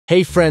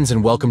Hey friends,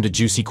 and welcome to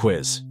Juicy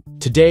Quiz.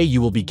 Today you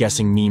will be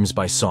guessing memes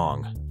by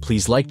song.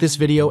 Please like this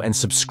video and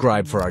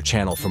subscribe for our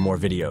channel for more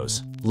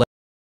videos.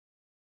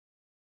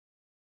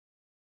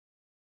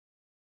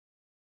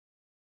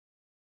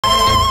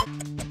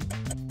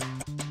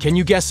 Can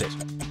you guess it?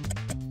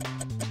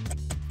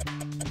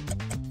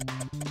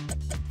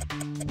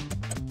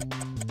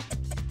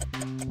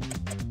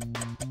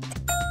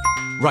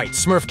 Right,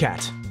 Smurf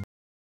cat.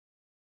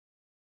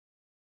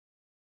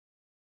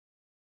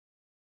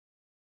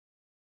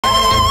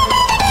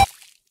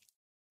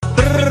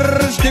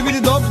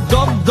 Skibidi dop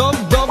dop dop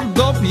dop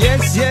dop.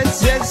 Yes,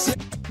 yes, yes.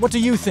 What do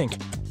you think?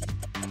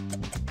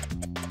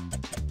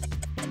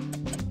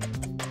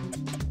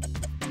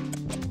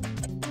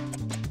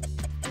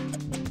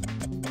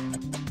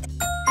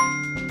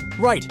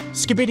 Right,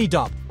 Skibidi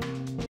dop.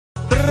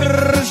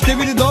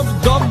 Skibidi dop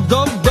dop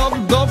dop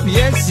dop dop.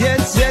 Yes,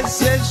 yes,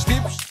 yes, yes.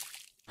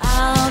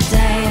 I'll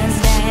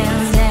dance,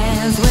 dance,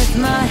 dance with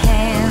my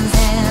hands,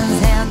 hands,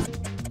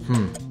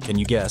 hands. Can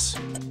you guess?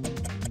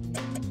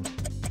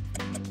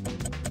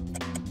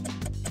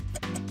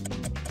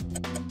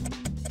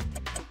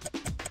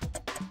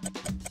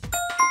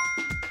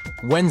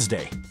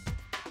 Wednesday.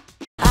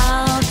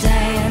 I'll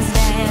dance,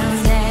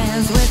 dance,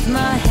 dance with my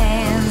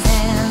hands,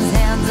 hands,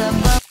 hands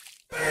above.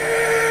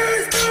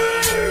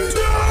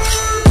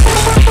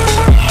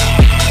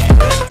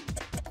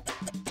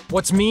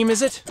 What's meme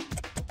is it?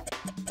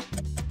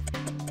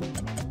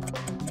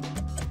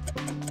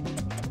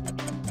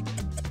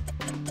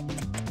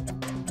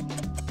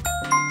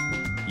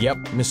 Yep,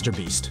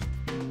 MrBeast.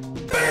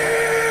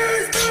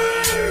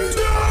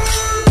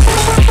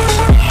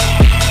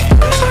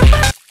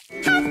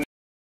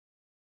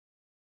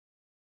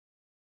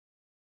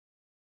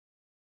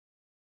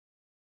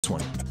 This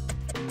one.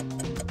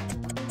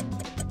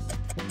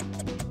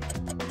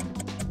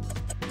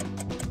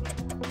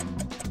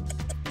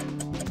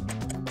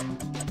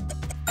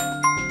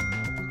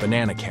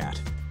 Banana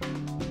cat.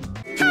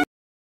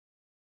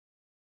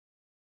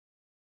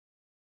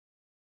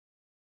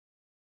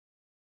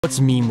 What's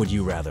meme would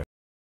you rather?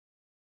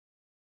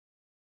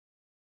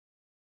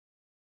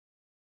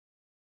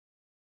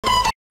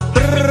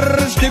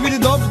 Skibidi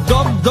dop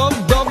dop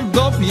dop dop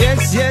dop.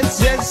 Yes,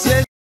 yes, yes,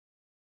 yes.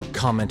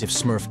 Comment if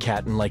Smurf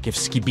cat and like if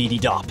Skibidi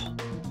dop.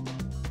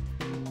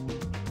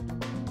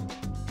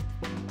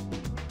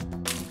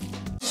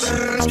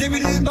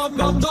 Skibidi dop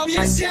dop dop.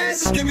 Yes,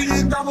 yes.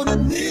 Skibidi dop on the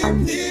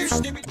nim nim.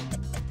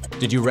 Skibidi.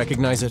 Did you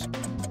recognize it?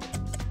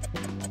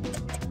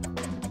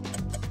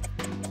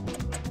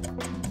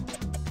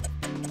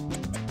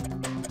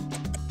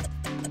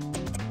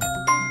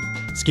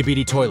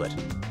 Skibidi toilet.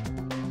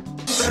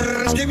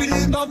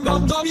 Skibidi dop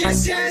dop dop.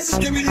 Yes, yes.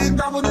 Skibidi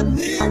dop on the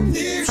nim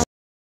nim.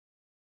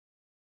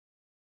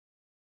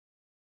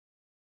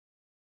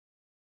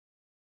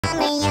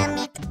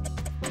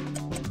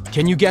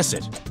 Can you guess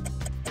it?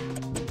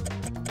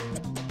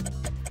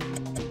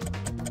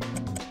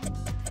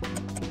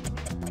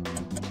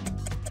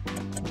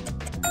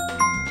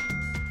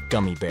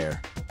 Gummy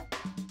bear.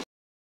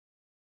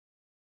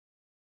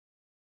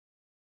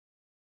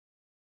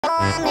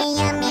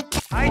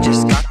 I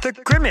just got the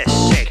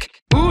Grimace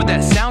shake. Ooh,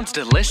 that sounds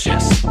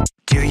delicious.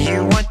 Do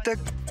you want the...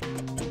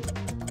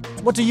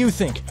 What do you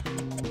think?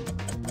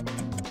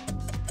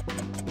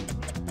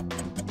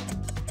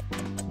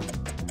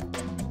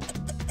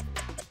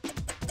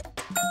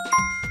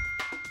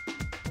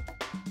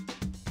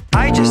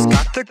 I just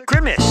got the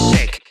Grimace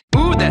shake.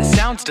 Ooh, that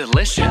sounds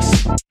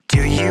delicious.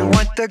 Do you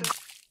want the...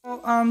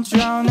 I'm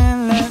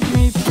drowning, let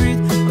me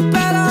breathe. I'm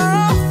better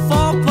off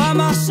all by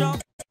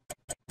myself.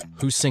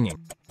 Who's singing?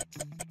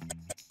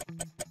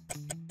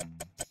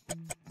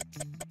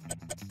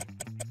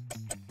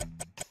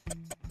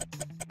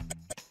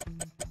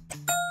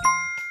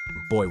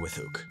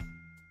 Boywithuke.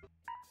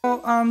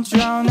 I'm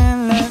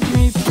drowning, let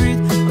me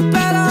breathe. I'm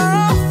better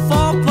off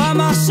all by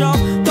myself.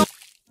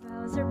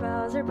 Bowser,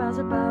 Bowser,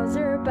 Bowser,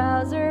 Bowser,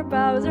 Bowser,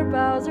 Bowser,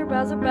 Bowser,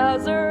 Bowser,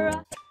 Bowser.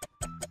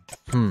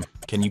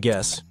 Can you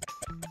guess?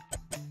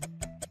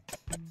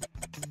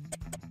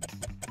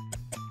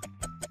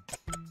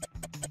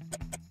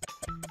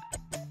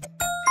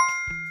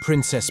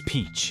 Princess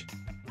Peach.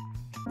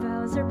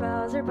 Bowser,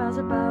 Bowser,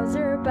 Bowser,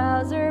 Bowser,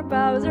 Bowser,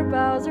 Bowser,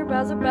 Bowser,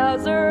 Bowser,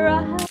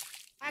 Bowser.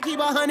 I keep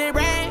 100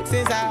 racks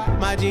inside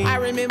my jeans. I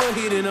remember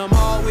hitting them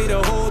all with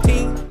the whole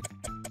team.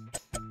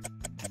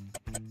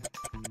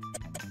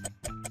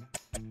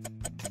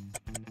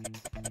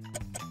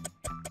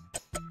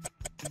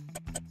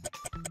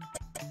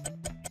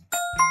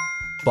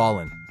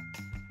 Ballin'.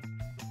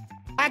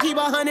 I keep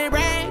 100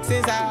 racks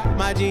inside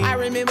my jeans. I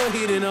remember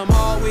hitting them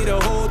all with the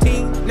whole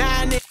team.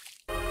 Nah, nigga.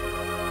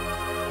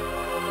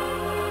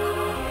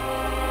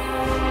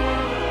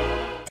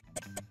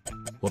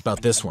 What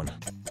about this one?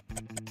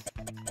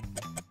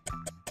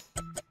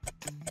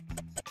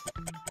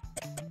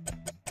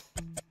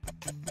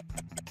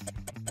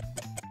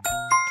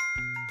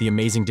 The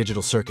Amazing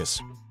Digital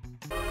Circus.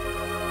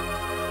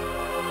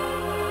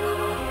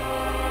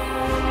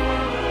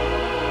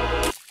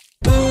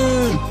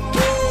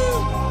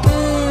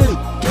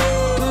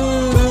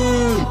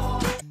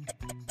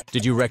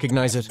 Did you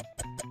recognize it?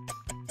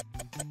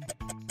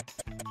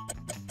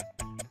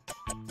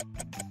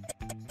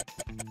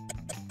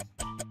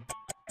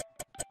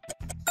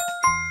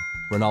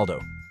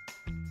 Ronaldo.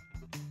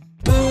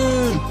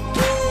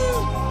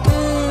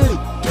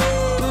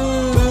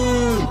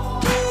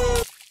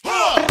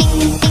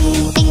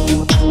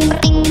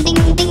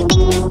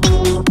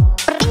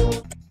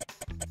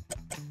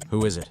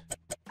 Who is it?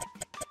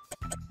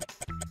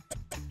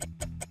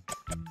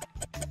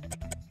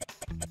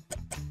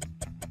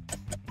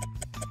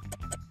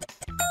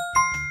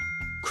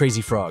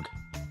 Crazy Frog.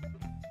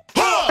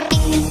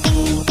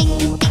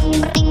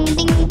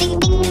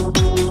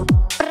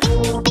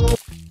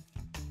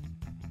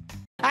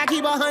 I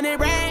keep 100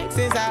 racks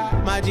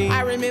inside my jeans.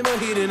 I remember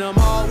hitting them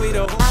all with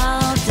a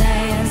I'll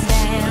dance,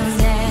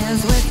 dance,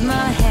 dance with my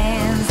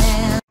hands,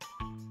 hands.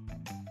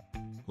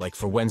 Like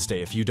for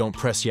Wednesday if you don't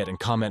press yet and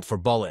comment for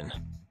Bullin.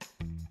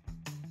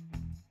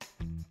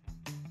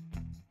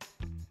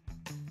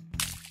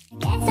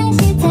 Guess I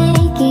should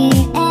take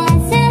it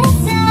as a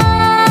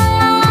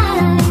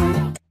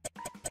sign.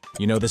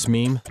 You know this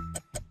meme?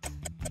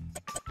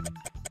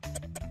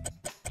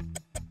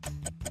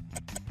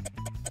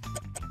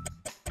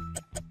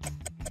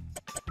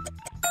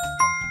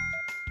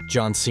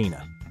 John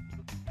Cena.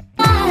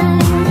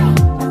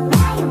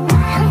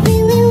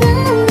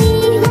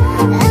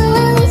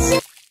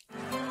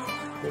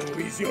 Who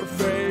is your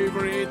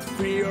favorite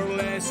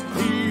fearless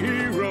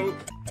hero?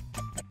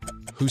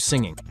 Who's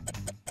singing?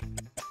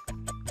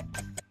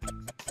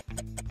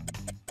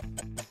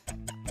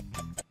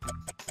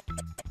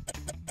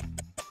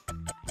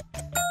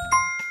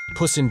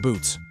 Puss in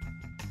Boots.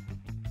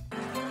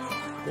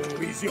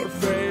 Who is your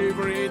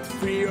favorite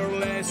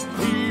fearless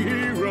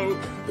hero?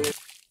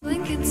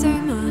 Blinking so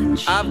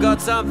much. I've got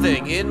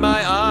something in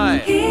my eye.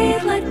 Here,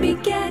 let me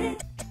get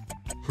it.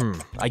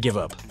 I give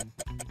up.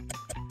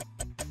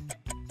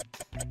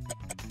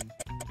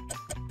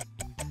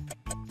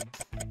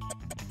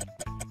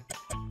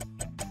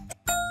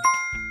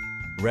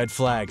 Red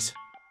flags.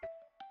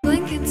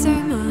 Blinking so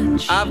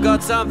much. I've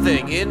got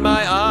something in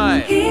my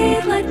eye.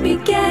 Here, let me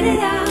get it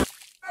out.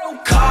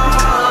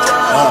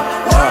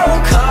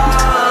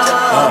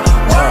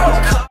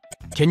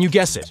 Can you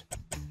guess it?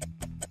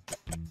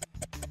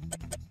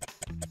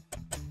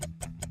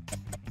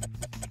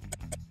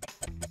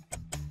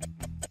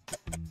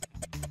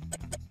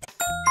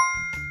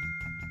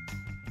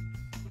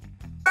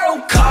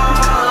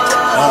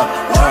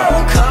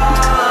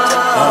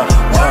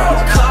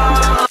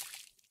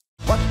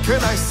 What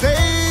can I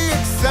say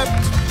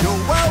except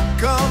you're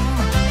welcome?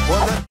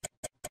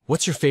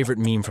 What's your favorite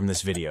meme from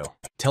this video?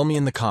 Tell me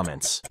in the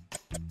comments.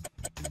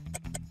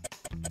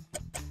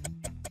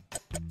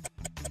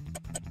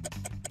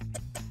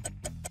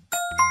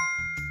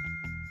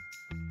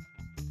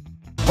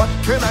 What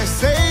can I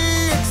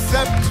say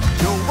except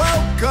you're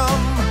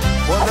welcome?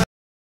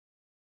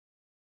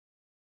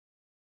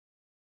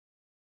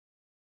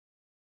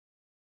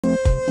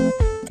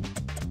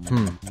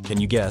 Can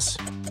you guess?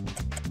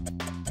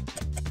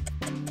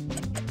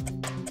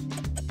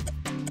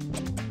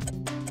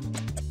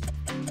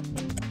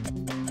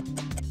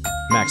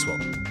 Maxwell.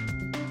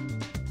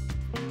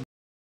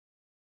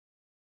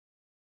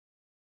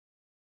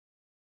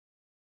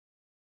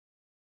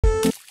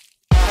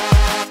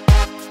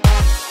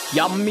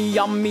 Yummy,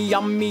 yummy,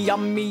 yummy,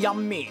 yummy,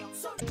 yummy.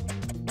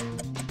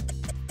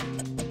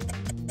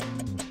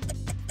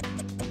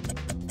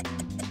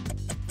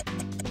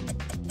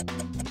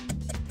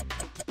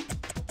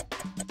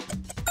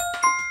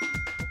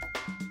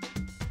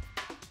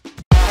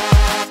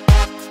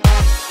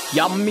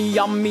 Yummy,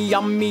 yummy,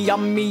 yummy,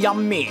 yummy,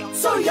 yummy.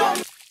 So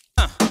yummy.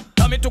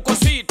 Dame tu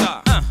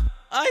cosita.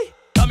 Ay,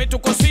 dame tu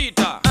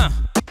cosita.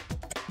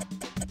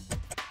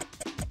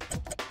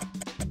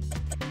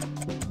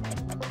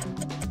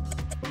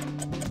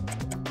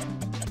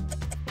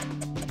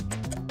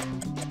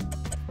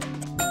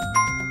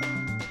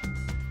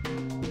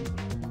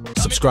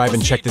 Subscribe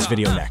and check this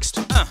video next.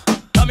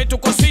 Dame tu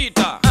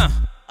cosita.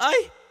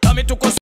 Ay, dame tu cosita.